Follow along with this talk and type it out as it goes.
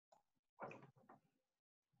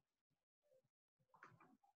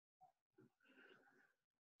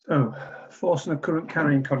So, force on a current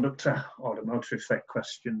carrying conductor or the motor effect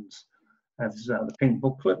questions. This is out of the pink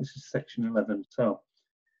booklet. This is section 11. So,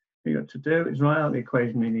 what you got to do is write out the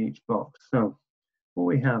equation in each box. So, what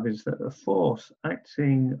we have is that a force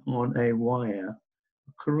acting on a wire,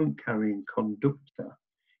 a current carrying conductor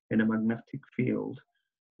in a magnetic field,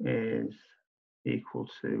 is equal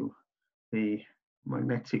to the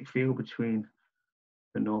magnetic field between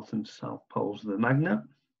the north and south poles of the magnet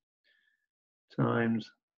times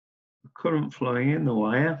the current flowing in the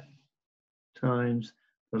wire times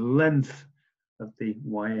the length of the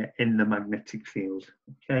wire in the magnetic field.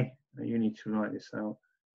 Okay, now you need to write this out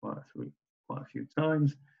quite a few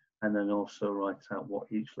times, and then also write out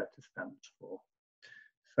what each letter stands for.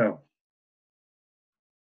 So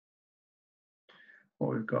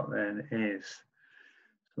what we've got then is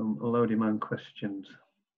some low demand questions.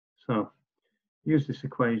 So use this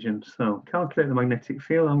equation. So calculate the magnetic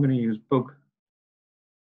field. I'm going to use bug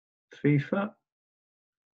FIFA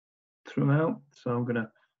throughout. So I'm going to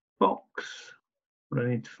box what I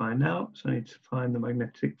need to find out. So I need to find the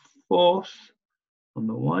magnetic force on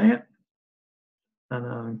the wire, and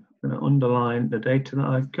I'm going to underline the data that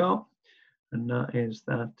I've got, and that is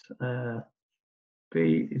that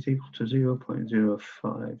B is equal to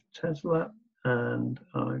 0.05 Tesla, and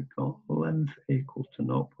I've got length equal to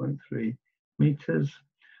 0.3 meters,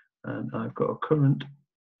 and I've got a current,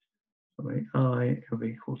 I of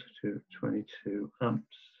equal to 22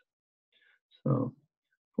 amps. So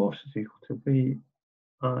force is equal to B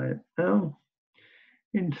I L.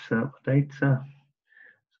 Insert my data. So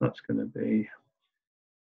that's going to be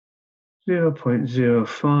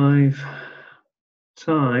 0.05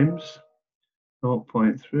 times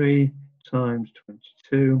 0.3 times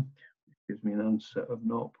 22, which gives me an answer of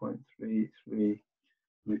 0.33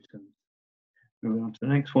 newtons. Moving on to the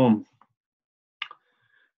next one.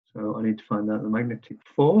 So I need to find out the magnetic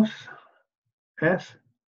force, F.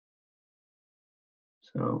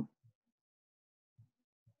 So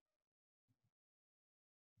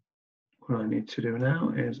what I need to do now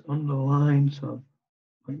is underline, so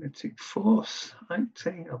magnetic force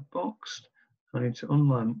acting, I've boxed. I need to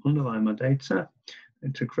underline my data,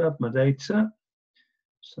 and to grab my data.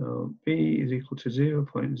 So B is equal to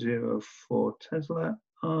 0.04 Tesla,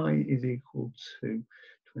 I is equal to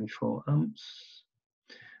 24 amps,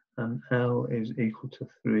 and L is equal to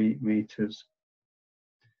 3 meters.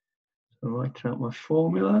 So write out my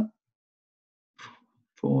formula.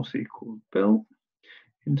 Force equals Bill.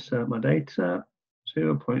 Insert my data.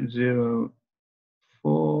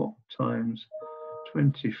 0.04 times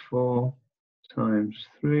 24 times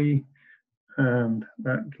 3, and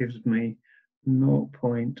that gives me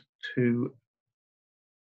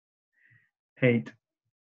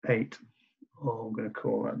 0.288, or I'm going to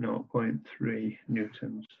call that 0.3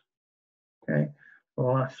 newtons. Okay, the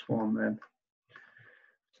last one then.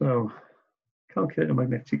 So calculate the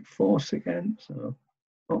magnetic force again. So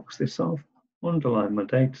box this off, underline my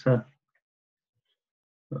data.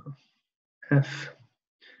 So F,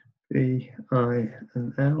 B, I,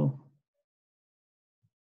 and L.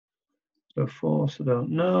 So force, I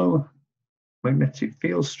don't know. Magnetic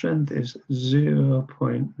field strength is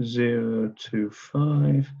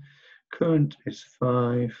 0.025. Current is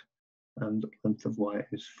 5, and length of wire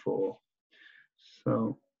is 4.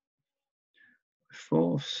 So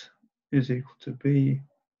force is equal to B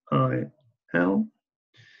I L.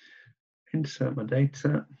 Insert my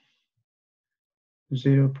data.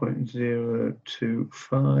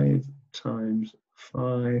 0.025 times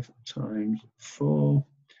 5 times 4,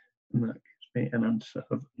 and that gives me an answer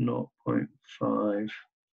of 0.5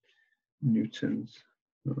 newtons.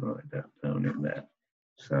 I'll write that down in there.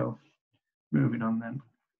 So moving on then.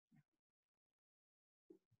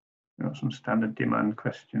 Got some standard demand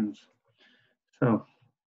questions. So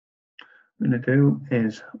what I'm going to do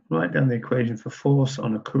is write down the equation for force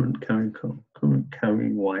on a current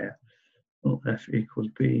carrying wire. Well, F equals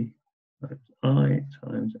B times I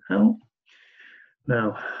times L.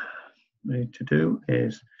 Now, what I need to do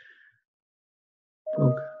is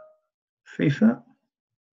plug FIFA.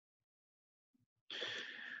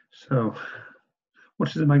 So, what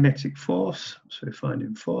is the magnetic force? So we're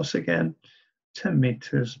finding force again, 10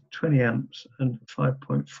 meters, 20 amps, and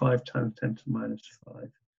 5.5 times 10 to the minus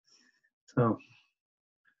 5. So,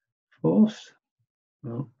 force,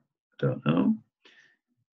 well, I don't know.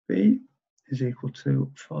 B is equal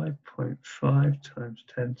to 5.5 times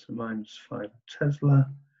 10 to the minus 5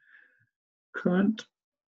 Tesla. Current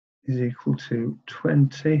is equal to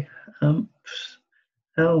 20 amps.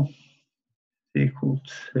 L is equal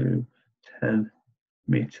to 10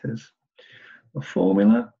 meters. The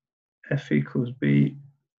formula, F equals B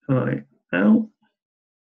I L.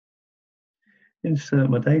 insert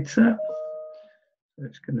my data. So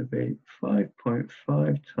it's going to be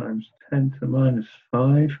 5.5 times 10 to the minus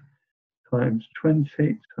 5 times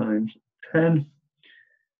 20 times 10,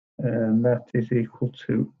 and that is equal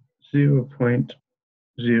to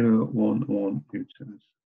 0.011 newtons.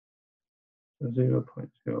 So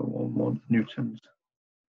 0.011 newtons.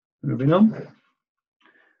 Moving on.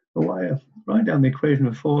 The wire, write down the equation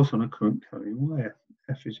of force on a current carrying wire.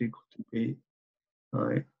 F is equal to B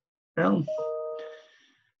I L.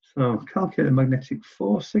 So calculate the magnetic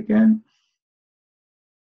force again.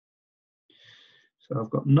 So I've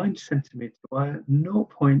got 90 centimeter wire,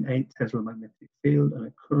 0.8 Tesla magnetic field, and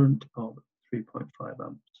a current of 3.5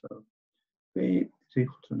 amps. So B is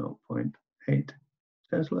equal to 0.8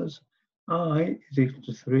 Teslas. I is equal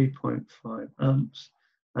to 3.5 amps,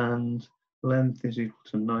 and length is equal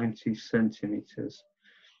to 90 centimeters,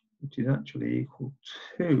 which is actually equal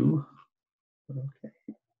to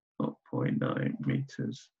 0.9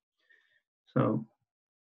 meters. So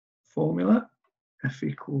formula, F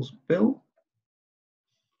equals Bill.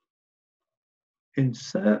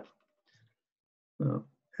 Insert, so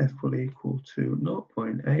F will equal to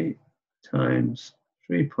 0.8 times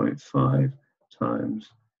 3.5 times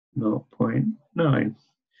 0.9,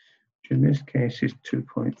 which in this case is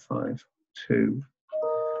 2.52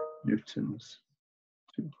 newtons.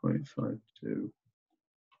 2.52 newtons.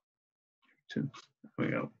 There we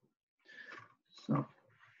go. So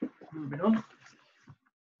moving on.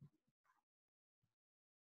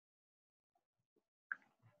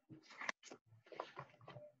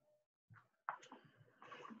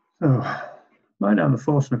 So write down the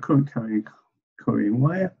force on a current carrying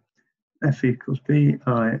wire. F equals B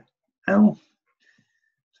I L.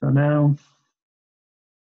 So now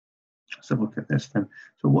let's have a look at this then.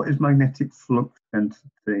 So what is magnetic flux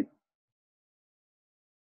density?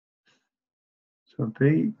 So B,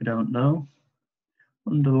 we don't know.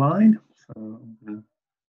 Underline. So I'm going to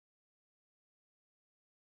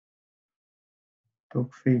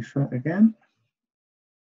dog FIFA again.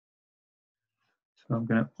 So I'm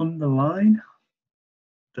going to underline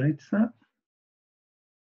data set.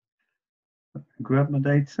 Grab my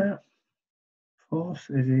data set. Force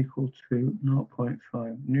is equal to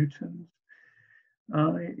 0.5 newtons.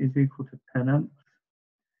 I is equal to 10 amps.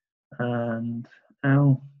 And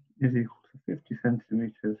L is equal to 50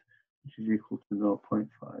 centimeters, which is equal to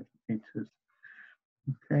 0.5 meters.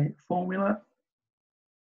 Okay, formula.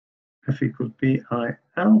 F equals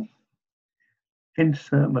BIL.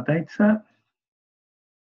 Insert my data set.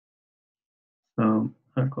 So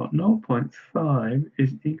I've got 0.5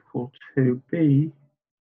 is equal to B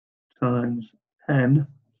times 10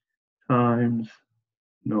 times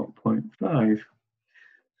 0.5.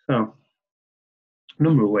 So a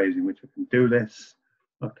number of ways in which I can do this.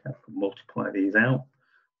 Okay, I can multiply these out,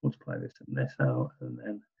 multiply this and this out, and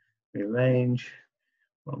then rearrange.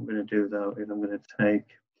 What I'm going to do though is I'm going to take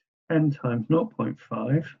 10 times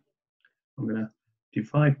 0.5. I'm going to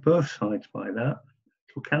divide both sides by that.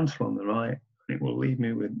 It will cancel on the right, and it will leave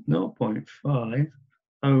me with 0.5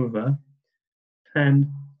 over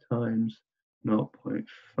 10 times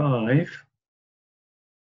 0.5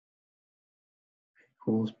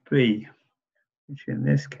 equals B, which in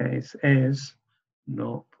this case is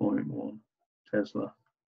 0.1 Tesla.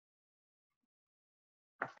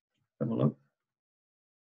 Have a look.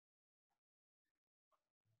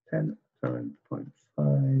 10 times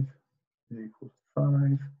 0.5 is equal to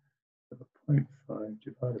 5. So 0.5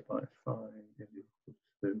 divided by 5 is equal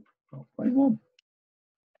to 0.1.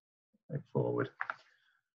 Take forward.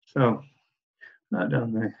 So write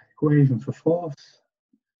down the equation for force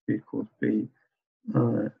equals B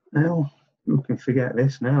L. Who can forget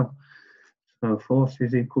this now? So force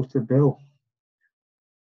is equal to Bill.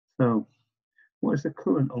 So what is the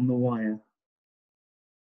current on the wire?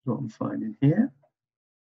 That's what I'm finding here.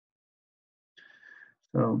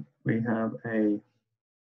 So we have a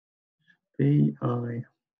BIL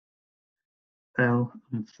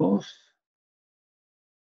and force.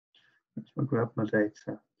 Let's grab my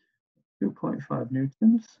data. 2.5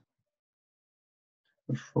 newtons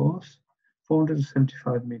of force,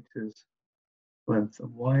 475 meters length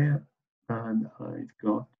of wire, and I've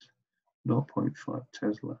got 0.5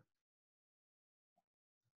 Tesla.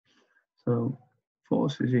 So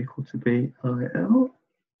force is equal to BIL.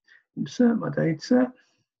 Insert my data.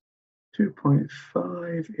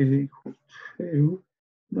 2.5 is equal to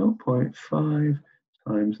 0.5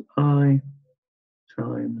 times I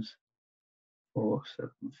times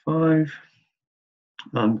 475.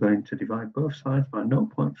 I'm going to divide both sides by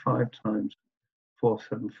 0.5 times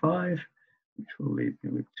 475, which will leave me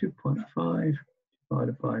with 2.5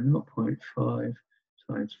 divided by 0.5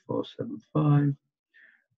 times 475,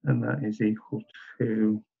 and that is equal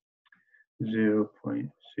to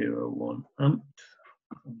 0.01 amps.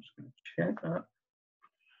 I'm just going to check that,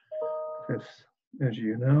 because as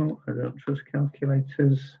you know, I don't trust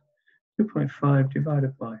calculators. 2.5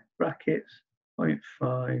 divided by brackets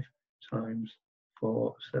 0.5 times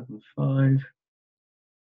 475.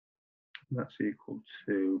 That's equal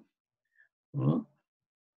to what?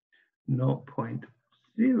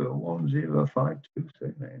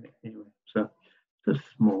 0.01052. Anyway, so it's a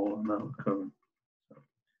small amount of current. So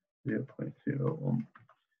 0.01.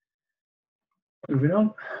 Moving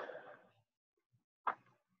on.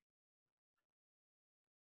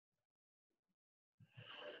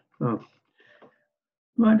 So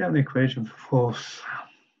write down the equation for force.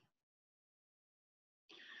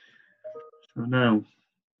 So now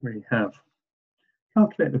we have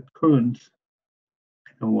calculate the current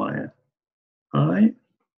in a wire. I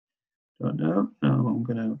don't know. Now I'm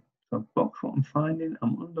going to box what I'm finding.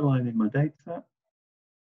 I'm underlining my data.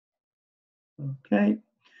 Okay.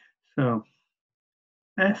 So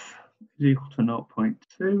F is equal to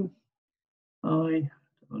 0.2. I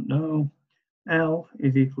don't know. L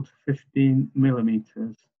is equal to 15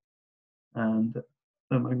 millimeters. And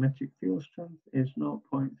the magnetic field strength is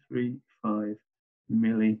 0.35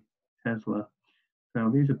 millitesla. So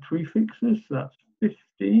these are prefixes. So that's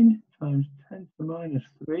 15 times 10 to the minus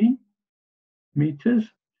 3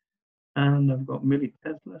 meters. And I've got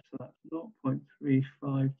millitesla, so that's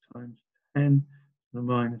 0.35 times 10 to the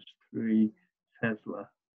minus 3 Tesla.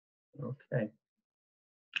 Okay.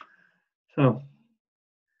 So,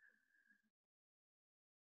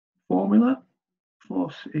 formula,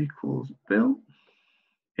 force equals Bill.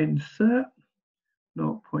 Insert,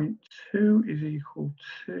 0.2 is equal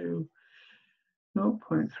to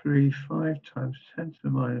 0.35 times 10 to the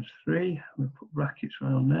minus 3. I'm going to put brackets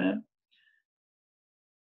around there.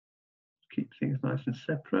 Keep things nice and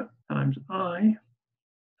separate. Times I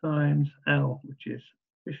times L, which is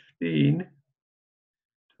 15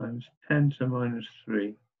 times 10 to the minus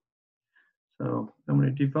 3. So I'm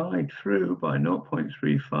going to divide through by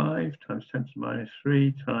 0.35 times 10 to the minus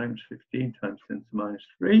 3 times 15 times 10 to the minus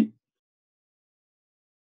 3.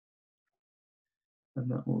 And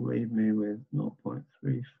that will leave me with 0.35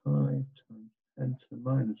 times 10 to the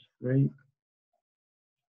minus 3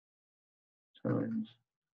 times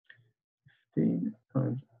 15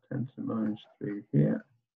 times 10 to the minus 3 here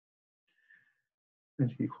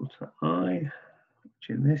is equal to I, which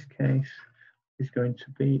in this case is going to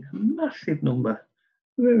be a massive number,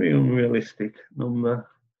 a very unrealistic number,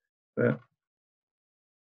 but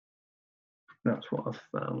that's what I've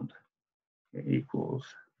found. It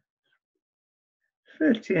equals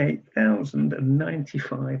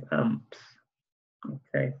 38,095 amps,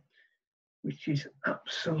 okay, which is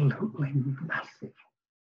absolutely massive.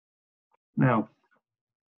 Now,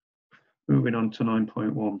 moving on to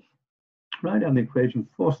 9.1. Write down the equation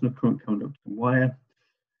for force on a current conducting wire.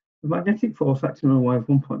 The magnetic force acting on a wire of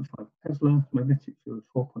 1.5 Tesla, magnetic field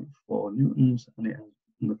of 4.4 newtons, and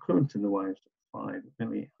the current in the wire is 5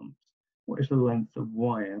 milliamps. What is the length of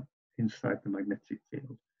wire inside the magnetic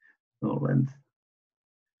field? No length.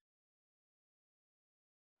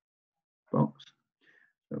 Box.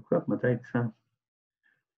 So grab my data.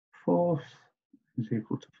 Force is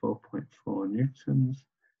equal to 4.4 newtons.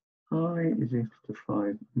 I is equal to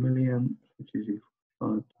 5 milliamps, which is equal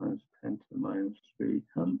to 5 times 10 to the minus 3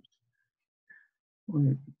 amps.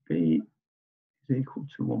 B is equal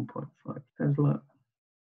to 1.5 Tesla.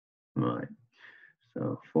 Right. So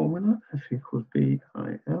formula F equals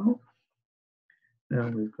BIL. Now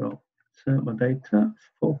we've got insert my data.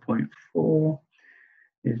 4.4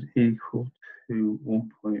 is equal to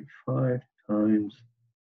 1.5 times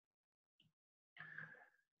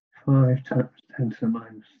 5 times 10 to the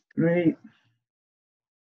minus 3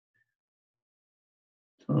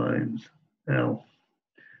 times L.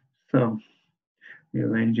 So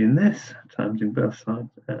rearranging this, times in both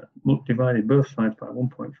sides, dividing both sides by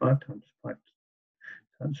 1.5 times 5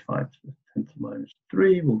 times 5 to the 10 to the minus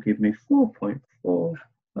 3 will give me 4.4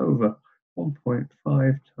 over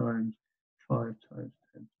 1.5 times 5 times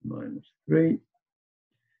 10 to the minus 3,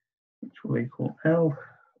 which will equal L,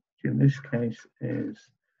 which in this case is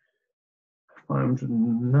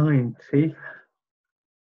 590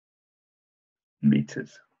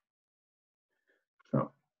 meters.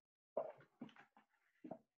 So,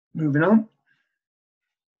 moving on.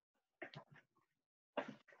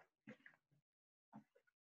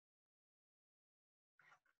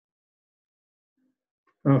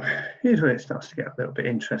 Oh, here's where it starts to get a little bit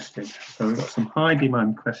interesting. So we've got some high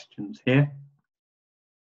demand questions here.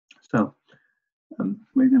 So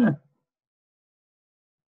we're going to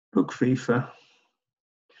book FIFA,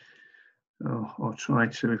 or try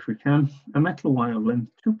to if we can. A metal wire of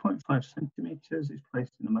length 2.5 centimeters is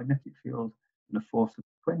placed in a magnetic field and a force of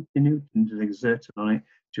 20 newtons is exerted on it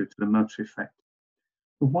due to the motor effect.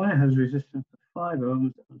 The wire has resistance of 5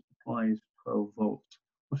 ohms and supplies 12 volts.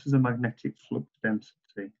 What is the magnetic flux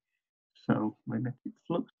density? So magnetic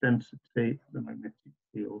flux density of the magnetic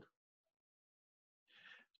field.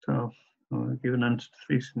 So I'll give an answer to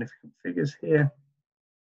 3 significant figures here.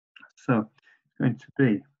 So it's going to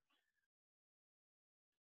be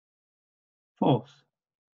force.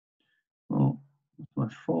 Well, my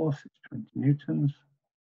force is 20 newtons.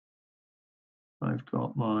 I've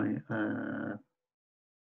got my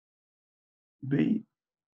B,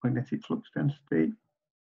 magnetic flux density,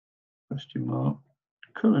 question mark,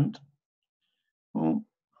 current. Well,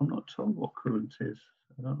 I'm not told what current is.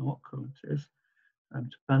 I don't know what current is. I'm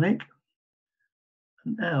to panic.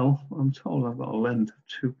 And now I'm told I've got a length of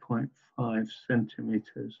 2.5 centimeters,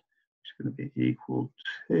 which is going to be equal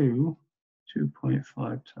to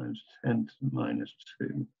 2.5 times 10 to the minus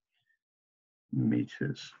 2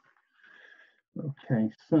 meters. Okay,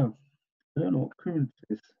 so I don't know what current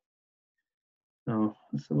is. So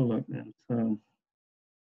let's have a look then. So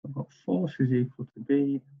I've got force is equal to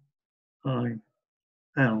B I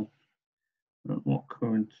L. I don't know what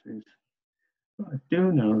current is. But I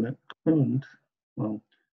do know that current, well,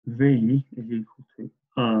 V is equal to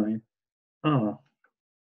I R.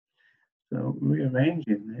 So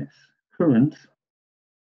rearranging this, current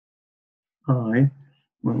I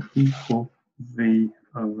will equal V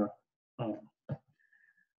over R.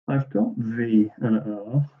 I've got V and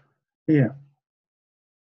R here.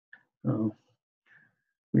 So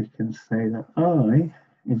we can say that I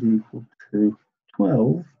is equal to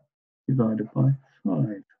 12 divided by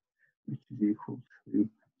 5, which is equal to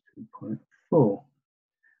 2.4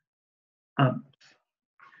 amps.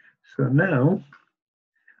 So now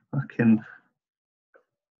I can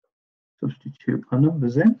substitute my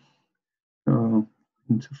numbers in. So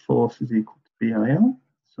into force is equal to BIL.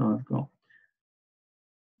 So I've got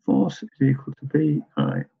force is equal to BIL.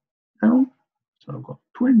 So I've got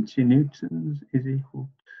 20 newtons is equal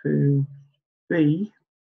to B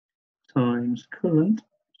times current,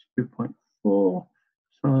 which is 2.4,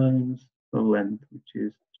 times the length, which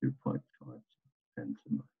is 2.5 10 to the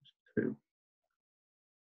minus 2.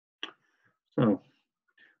 So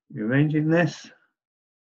rearranging this,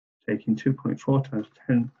 taking 2.4 times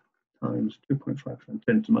 10 times 2.5 times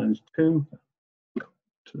 10 to minus 2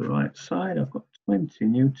 to the right side, I've got 20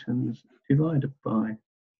 newtons divided by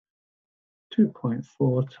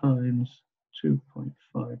 2.4 times 2.5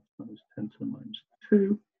 times 10 to the minus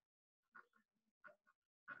 2.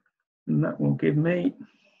 And that will give me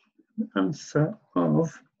an answer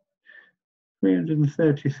of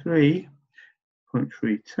 333.3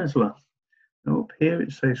 Tesla. Now up here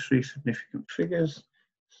it says 3 significant figures,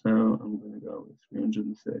 so I'm going to go with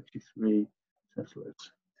 333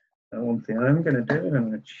 Teslas. Now one thing I'm going to do is I'm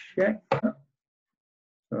going to check that.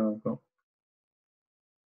 So I've got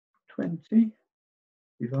 20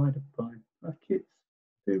 divided by brackets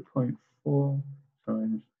 2.4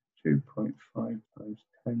 times 2.5 times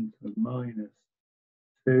 10 to the minus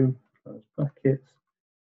 2 close brackets,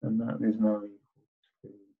 and that is now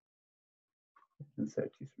equal to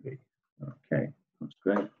 33. Okay, that's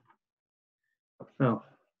great. So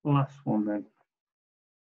last one then.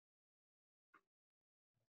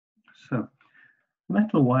 So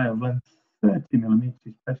metal wire of length 30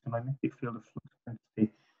 millimeters placed in a magnetic field of flux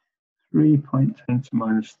density 3.10 to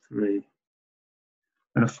minus 3.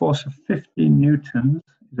 And a force of 15 newtons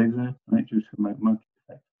is exerted on it due to a magnetic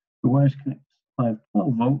effect. The wire is connected to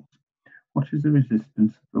 12 volts. What is the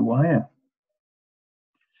resistance of the wire?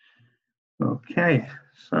 Okay,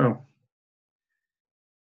 so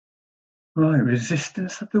right,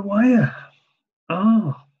 resistance of the wire.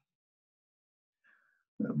 Oh,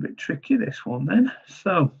 a little bit tricky this one then.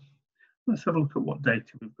 So let's have a look at what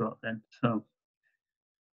data we've got then. So,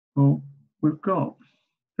 well, we've got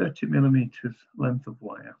 30 millimeters length of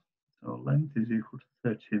wire. So length is equal to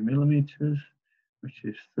 30 millimeters, which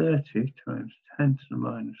is 30 times 10 to the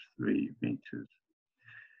minus 3 meters.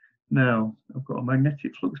 Now, I've got a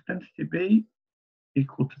magnetic flux density B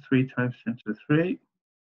equal to 3 times 10 to the 3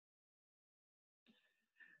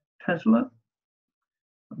 Tesla.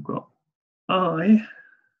 I've got I,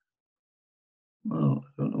 well,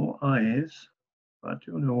 I don't know what I is, but I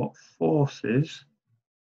do know what force is,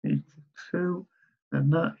 equal to,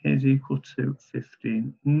 and that is equal to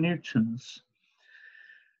 15 newtons.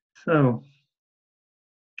 So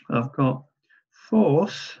I've got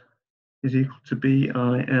force is equal to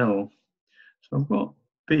BIL. So I've got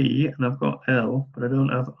B and I've got L, but I don't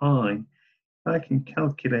have I. If I can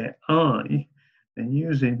calculate I, then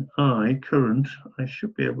using I, current, I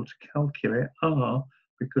should be able to calculate R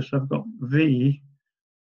because I've got V,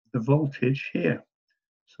 the voltage here.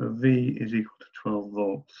 So V is equal to 12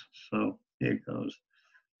 volts. So here goes.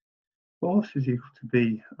 Force is equal to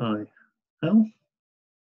B I L.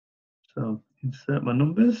 So insert my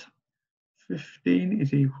numbers. 15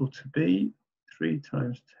 is equal to B, 3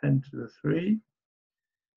 times 10 to the 3,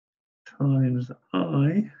 times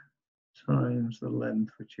I, times the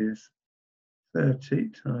length, which is 30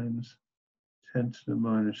 times 10 to the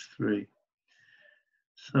minus 3.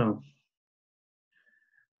 So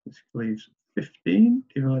this leaves 15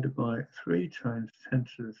 divided by 3 times 10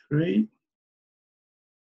 to the 3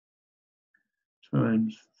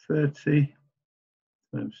 times 30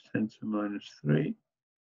 times 10 to the minus 3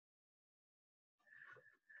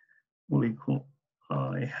 will equal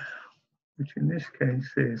I, which in this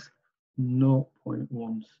case is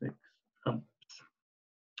 0.16 amps.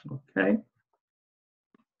 Okay,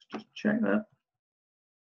 let's just check that.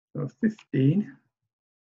 So 15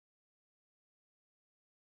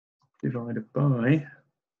 divided by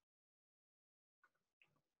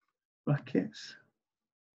brackets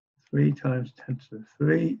 3 times 10 to the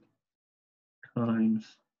 3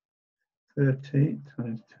 times 30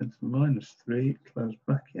 times 10 to the minus 3, close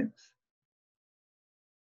brackets,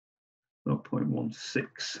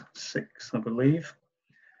 0.166, I believe.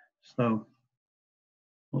 So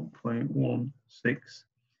 0.1666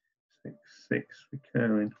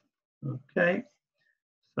 recurring. Okay,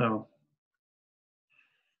 so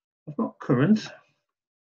I've got current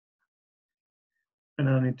and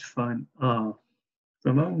I need to find R.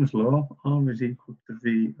 From Ohm's law, R is equal to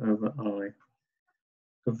V over I.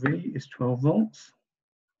 So V is 12 volts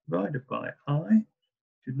divided by I,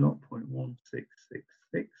 which is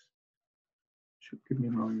 0.1666, should give me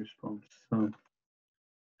my response. So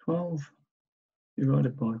 12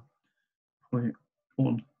 divided by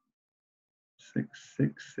 0.16666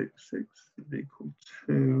 is equal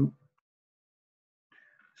to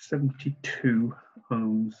 72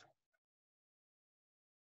 ohms.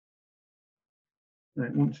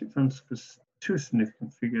 Right, once it transfers two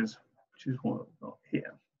significant figures, which is what I've got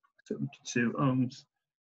here, 72 ohms.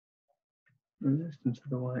 Resistance of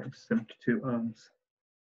the wire is 72 ohms.